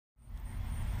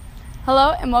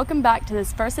Hello and welcome back to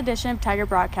this first edition of Tiger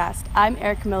Broadcast. I'm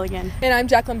Erica Milligan. And I'm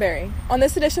Jacqueline Berry. On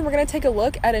this edition, we're going to take a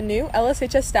look at a new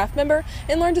LSHS staff member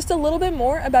and learn just a little bit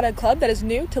more about a club that is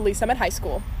new to Lee Summit High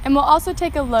School. And we'll also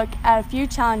take a look at a few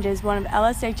challenges one of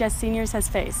LSHS seniors has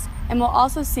faced. And we'll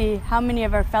also see how many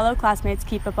of our fellow classmates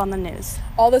keep up on the news.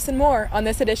 All this and more on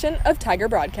this edition of Tiger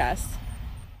Broadcast.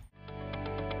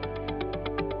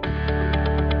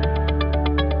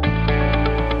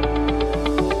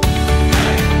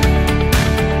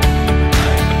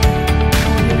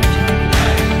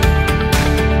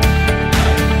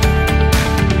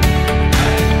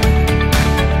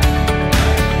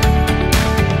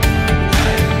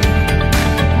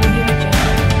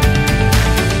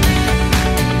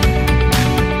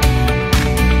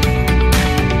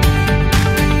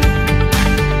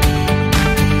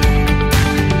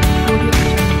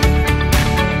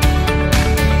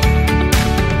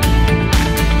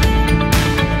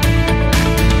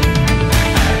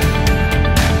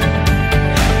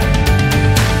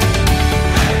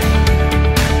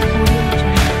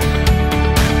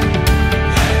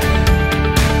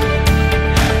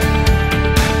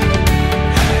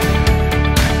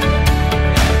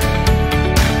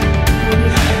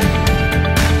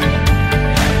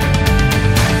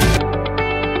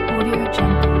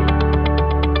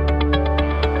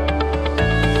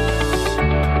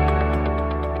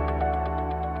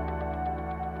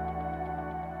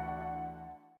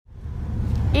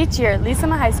 Each year, Lee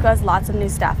Summit High School has lots of new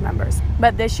staff members,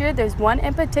 but this year there's one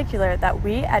in particular that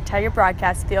we at Tiger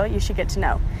Broadcast feel you should get to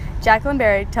know. Jacqueline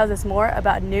Berry tells us more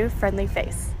about a new friendly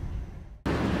face.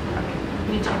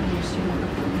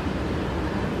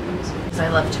 I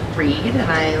love to read and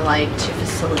I like to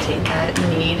facilitate that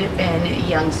need in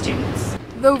young students.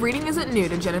 Though reading isn't new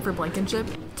to Jennifer Blankenship,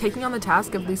 taking on the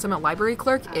task of Lee Summit Library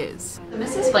Clerk is.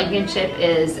 Mrs. Blankenship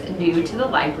is new to the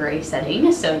library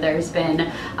setting, so there's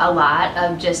been a lot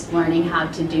of just learning how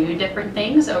to do different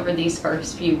things over these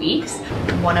first few weeks.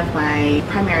 One of my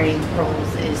primary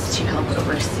roles is to help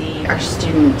oversee our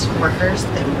student workers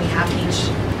that we have each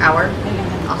hour,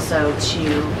 also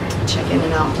to check in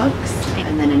and out books,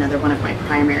 and then another one of my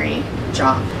primary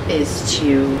job is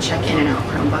to check in and out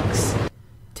Chromebooks.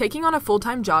 Taking on a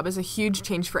full-time job is a huge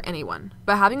change for anyone,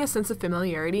 but having a sense of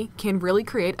familiarity can really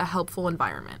create a helpful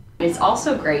environment. It's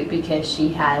also great because she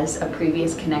has a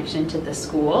previous connection to the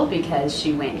school because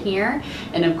she went here,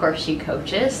 and of course she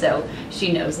coaches, so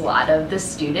she knows a lot of the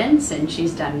students and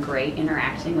she's done great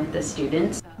interacting with the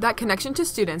students. That connection to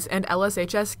students and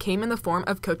LSHS came in the form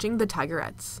of coaching the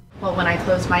Tigerettes. Well, when I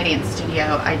closed my dance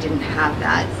studio, I didn't have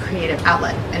that creative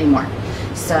outlet anymore.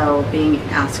 So being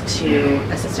asked to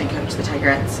assistant coach the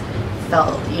Tigerettes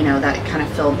felt, that kind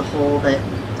of filled the hole that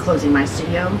closing my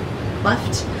studio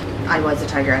left. I was a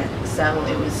Tigerette, so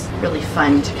it was really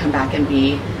fun to come back and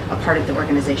be a part of the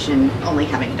organization, only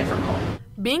having a different role.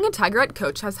 Being a Tigerette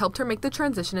coach has helped her make the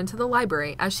transition into the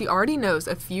library as she already knows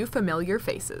a few familiar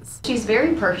faces. She's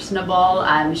very personable.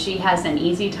 She has an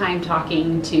easy time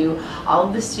talking to all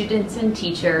of the students and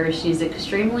teachers. She's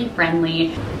extremely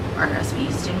friendly. Our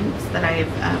SB students that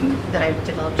I've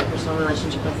developed a personal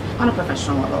relationship with on a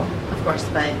professional level, of course,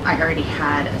 but I already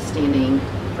had a standing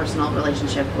personal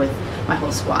relationship with my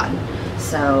whole squad.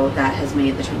 So that has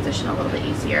made the transition a little bit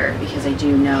easier because I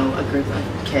do know a group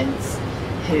of kids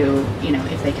who,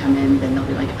 if they come in, then they'll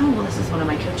be like, oh, well, this is one of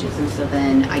my coaches, and so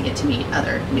then I get to meet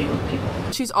other new people.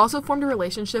 She's also formed a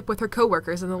relationship with her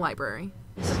co-workers in the library.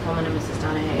 Mrs. Coleman and Mrs.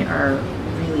 Donahue are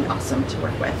really awesome to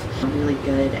work with. I'm really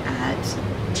good at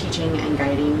teaching and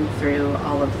guiding through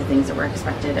all of the things that were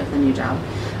expected of the new job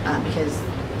because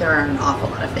there are an awful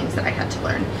lot of things that I had to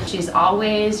learn. She's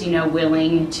always,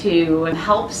 willing to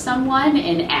help someone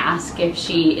and ask if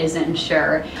she isn't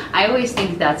sure. I always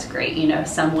think that's great,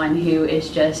 someone who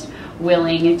is just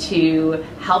willing to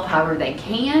help however they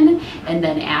can and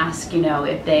then ask,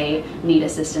 if they need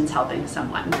assistance helping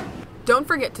someone. Don't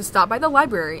forget to stop by the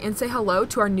library and say hello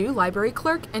to our new library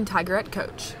clerk and Tigerette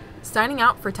coach. Signing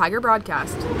out for Tiger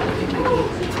Broadcast.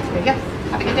 There you go.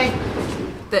 Have a good day.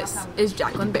 This is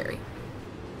Jacqueline Berry.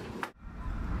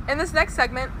 In this next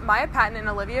segment, Maya Patton and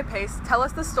Olivia Pace tell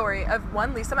us the story of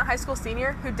one Lee Summit High School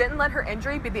senior who didn't let her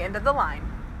injury be the end of the line.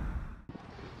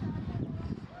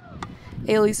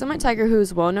 A Lee Summit Tiger who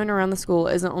is well known around the school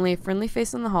isn't only a friendly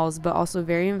face in the halls, but also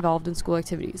very involved in school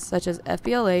activities, such as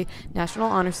FBLA, National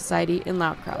Honor Society, and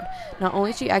Loud Crowd. Not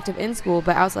only is she active in school,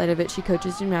 but outside of it, she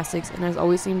coaches gymnastics and has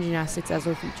always seen gymnastics as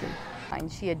her future.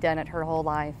 She had done it her whole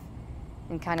life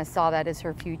and kind of saw that as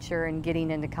her future, and getting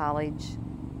into college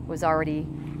was already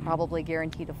probably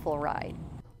guaranteed a full ride.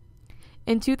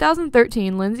 In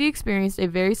 2013, Lindsay experienced a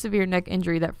very severe neck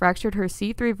injury that fractured her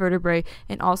C3 vertebrae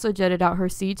and also jetted out her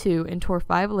C2 and tore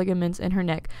 5 ligaments in her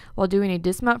neck while doing a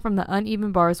dismount from the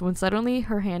uneven bars when suddenly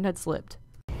her hand had slipped.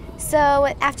 So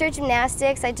after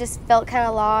gymnastics, I just felt kind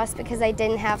of lost because I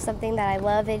didn't have something that I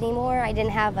love anymore. I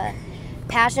didn't have a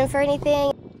passion for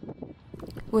anything.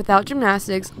 Without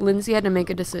gymnastics, Lindsay had to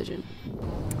make a decision.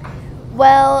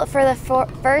 Well, for the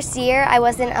first year, I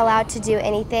wasn't allowed to do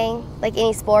anything, like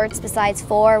any sports besides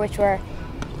 4, which were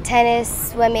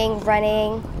tennis, swimming,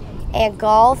 running, and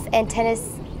golf, and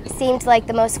tennis seemed like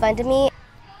the most fun to me.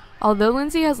 Although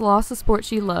Lindsay has lost the sport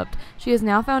she loved, she has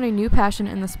now found a new passion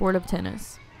in the sport of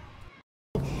tennis.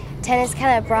 Tennis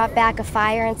kind of brought back a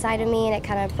fire inside of me, and it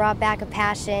kind of brought back a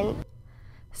passion.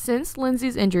 Since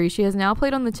Lindsay's injury, she has now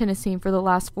played on the tennis team for the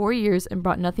last 4 years and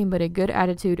brought nothing but a good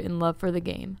attitude and love for the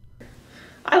game.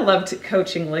 I loved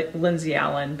coaching Lindsay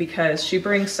Allen because she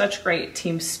brings such great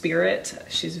team spirit.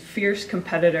 She's a fierce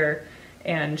competitor,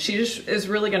 and she just is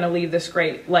really going to leave this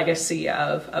great legacy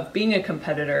of being a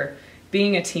competitor,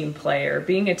 being a team player,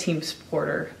 being a team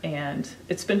supporter, and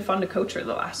it's been fun to coach her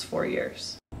the last 4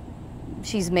 years.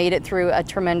 She's made it through a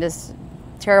tremendous,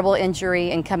 terrible injury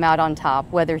and come out on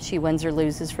top, whether she wins or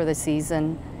loses for the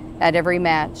season. At every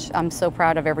match, I'm so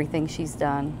proud of everything she's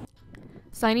done.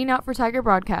 Signing out for Tiger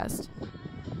Broadcast,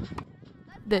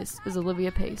 this is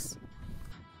Olivia Pace.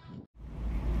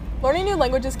 Learning new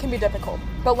languages can be difficult,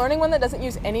 but learning one that doesn't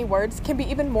use any words can be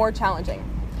even more challenging.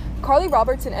 Carly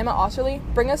Roberts and Emma Osterly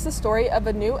bring us the story of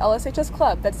a new LSHS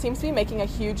club that seems to be making a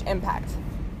huge impact.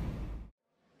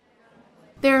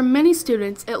 There are many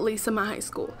students at Lee Summit High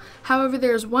School. However,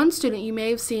 there is one student you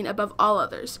may have seen above all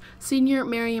others, senior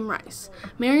Miriam Rice.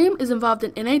 Miriam is involved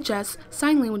in NHS,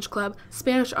 Sign Language Club,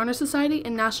 Spanish Honor Society,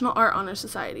 and National Art Honor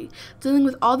Society. Dealing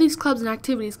with all these clubs and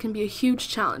activities can be a huge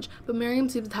challenge, but Miriam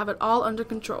seems to have it all under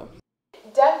control.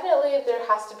 Definitely there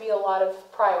has to be a lot of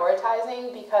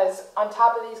prioritizing because on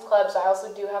top of these clubs I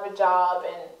also do have a job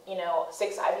and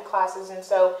 6 IB classes, and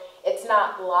so it's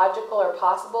not logical or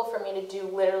possible for me to do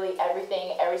literally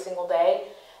everything every single day.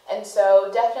 And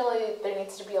so definitely there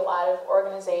needs to be a lot of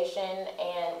organization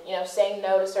and saying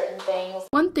no to certain things.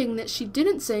 One thing that she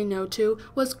didn't say no to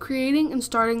was creating and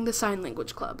starting the Sign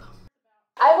Language Club.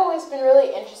 I've always been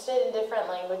really interested in different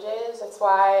languages. That's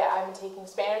why I'm taking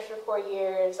Spanish for 4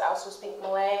 years. I also speak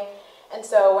Malay. And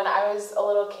so when I was a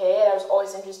little kid, I was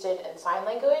always interested in sign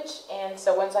language. And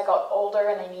so once I got older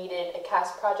and I needed a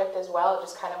CAS project as well, it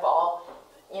just kind of all,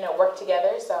 worked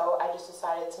together. So I just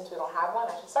decided since we don't have one,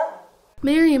 I should start one.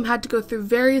 Miriam had to go through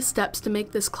various steps to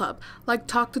make this club, like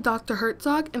talk to Dr.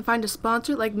 Herzog and find a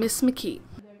sponsor like Miss McKee.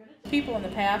 People in the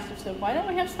past have said, why don't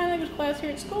we have sign language class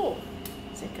here at school?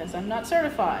 I said, because I'm not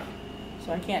certified,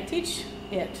 so I can't teach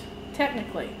it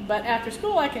technically. But after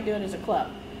school, I can do it as a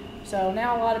club. So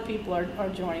now a lot of people are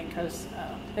joining because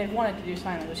they've wanted to do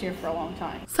sign language here for a long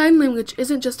time. Sign language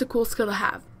isn't just a cool skill to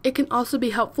have. It can also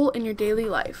be helpful in your daily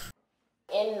life.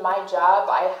 In my job,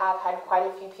 I have had quite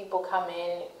a few people come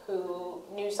in who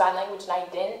knew sign language and I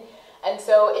didn't. And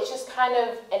so it's just kind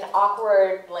of an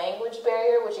awkward language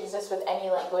barrier which exists with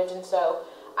any language. And so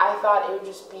I thought it would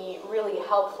just be really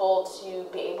helpful to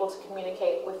be able to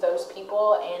communicate with those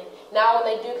people. And now when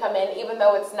they do come in, even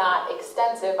though it's not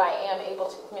extensive, I am able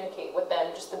to communicate with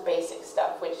them just the basic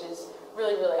stuff, which is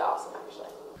really, really awesome actually.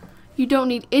 You don't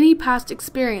need any past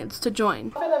experience to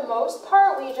join. For the most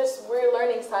part, we're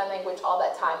learning sign language all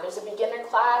that time. There's a beginner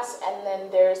class and then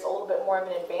there's a little bit more of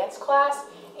an advanced class.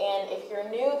 And if you're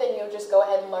new, then you'll just go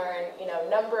ahead and learn,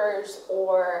 numbers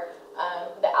or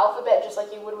the alphabet just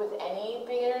like you would with any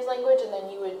beginner's language, and then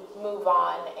you would move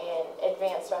on and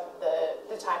advance throughout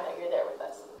the time that you're there with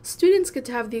us. Students get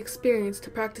to have the experience to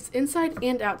practice inside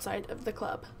and outside of the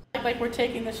club. Like we're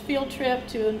taking this field trip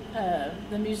to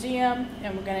the museum,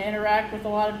 and we're going to interact with a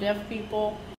lot of deaf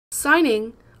people.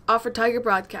 Signing off for Tiger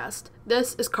Broadcast,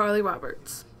 this is Carly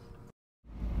Roberts.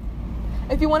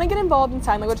 If you want to get involved in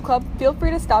Sign Language Club, feel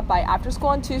free to stop by after school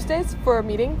on Tuesdays for a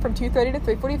meeting from 2:30 to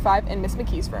 3:45 in Miss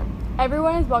McKee's room.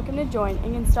 Everyone is welcome to join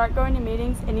and can start going to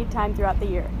meetings anytime throughout the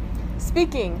year.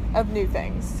 Speaking of new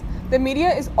things, the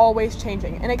media is always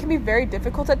changing and it can be very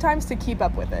difficult at times to keep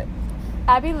up with it.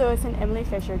 Abby Lewis and Emily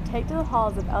Fisher take to the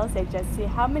halls of LSHS to see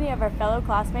how many of our fellow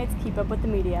classmates keep up with the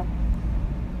media.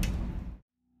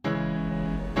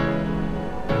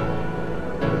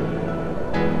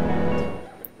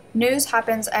 News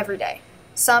happens every day,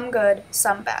 some good,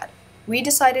 some bad. We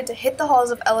decided to hit the halls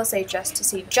of LSHS to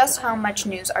see just how much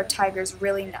news our Tigers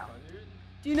really know.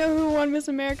 Do you know who won Miss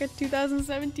America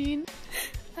 2017?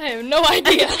 I have no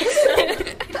idea.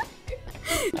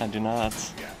 I do not.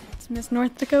 It's Miss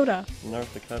North Dakota.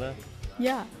 North Dakota?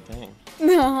 Yeah. Dang.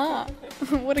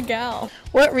 What a gal.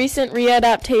 What recent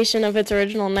readaptation of its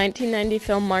original 1990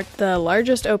 film marked The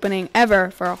largest opening ever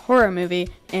for a horror movie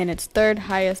and its third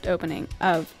highest opening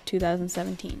of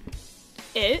 2017?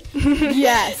 It?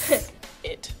 Yes.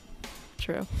 It.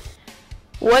 True.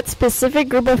 What specific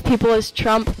group of people is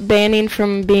Trump banning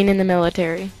from being in the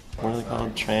military? What are they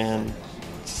called?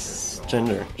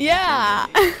 Transgender. Yeah.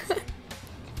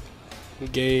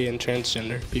 Gay and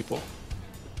transgender people.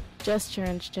 Just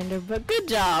transgender, but good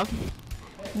job.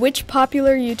 Which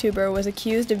popular YouTuber was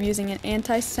accused of using an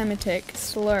anti-Semitic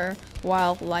slur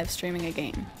while live streaming a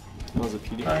game? That was a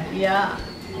PewDiePie. Yeah.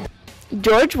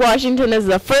 George Washington is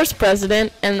the first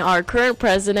president, and our current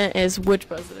president is which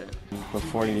president? The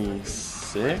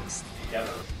 46th?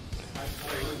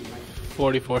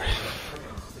 44.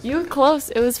 You were close.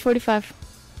 It was 45.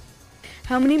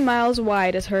 How many miles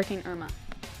wide is Hurricane Irma?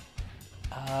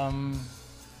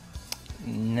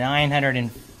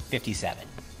 957.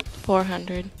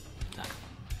 400.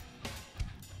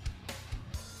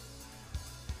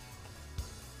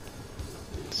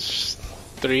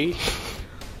 Three.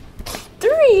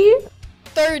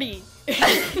 30.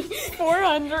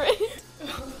 400.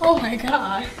 Oh my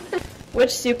god. Which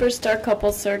superstar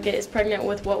couple surrogate is pregnant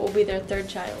with what will be their third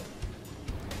child?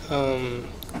 Kim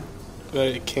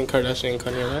Kardashian and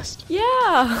Kanye West.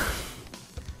 Yeah.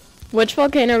 Which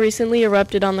volcano recently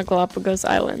erupted on the Galapagos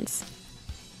Islands?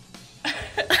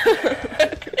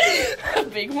 A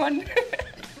big one.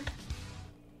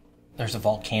 There's a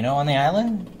volcano on the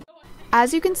island?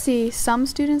 As you can see, some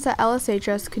students at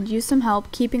LSHS could use some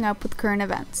help keeping up with current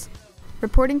events.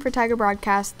 Reporting for Tiger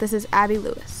Broadcast, this is Abby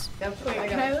Lewis. Can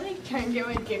I try and get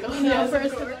my giggles out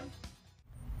first?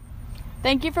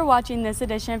 Thank you for watching this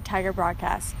edition of Tiger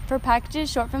Broadcast. For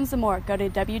packages, short films, and more, go to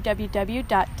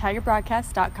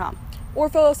www.tigerbroadcast.com. Or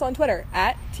follow us on Twitter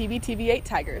at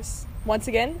TVTV8Tigers. Once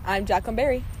again, I'm Jacqueline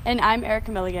Berry. And I'm Erica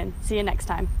Milligan. See you next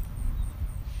time.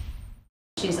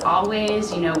 She's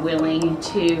always, willing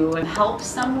to help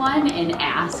someone and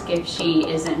ask if she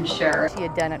isn't sure. She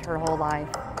had done it her whole life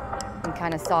and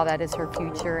kind of saw that as her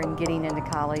future and getting into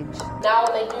college. Now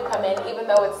when they do come in, even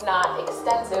though it's not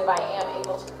extensive, I am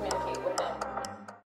able to communicate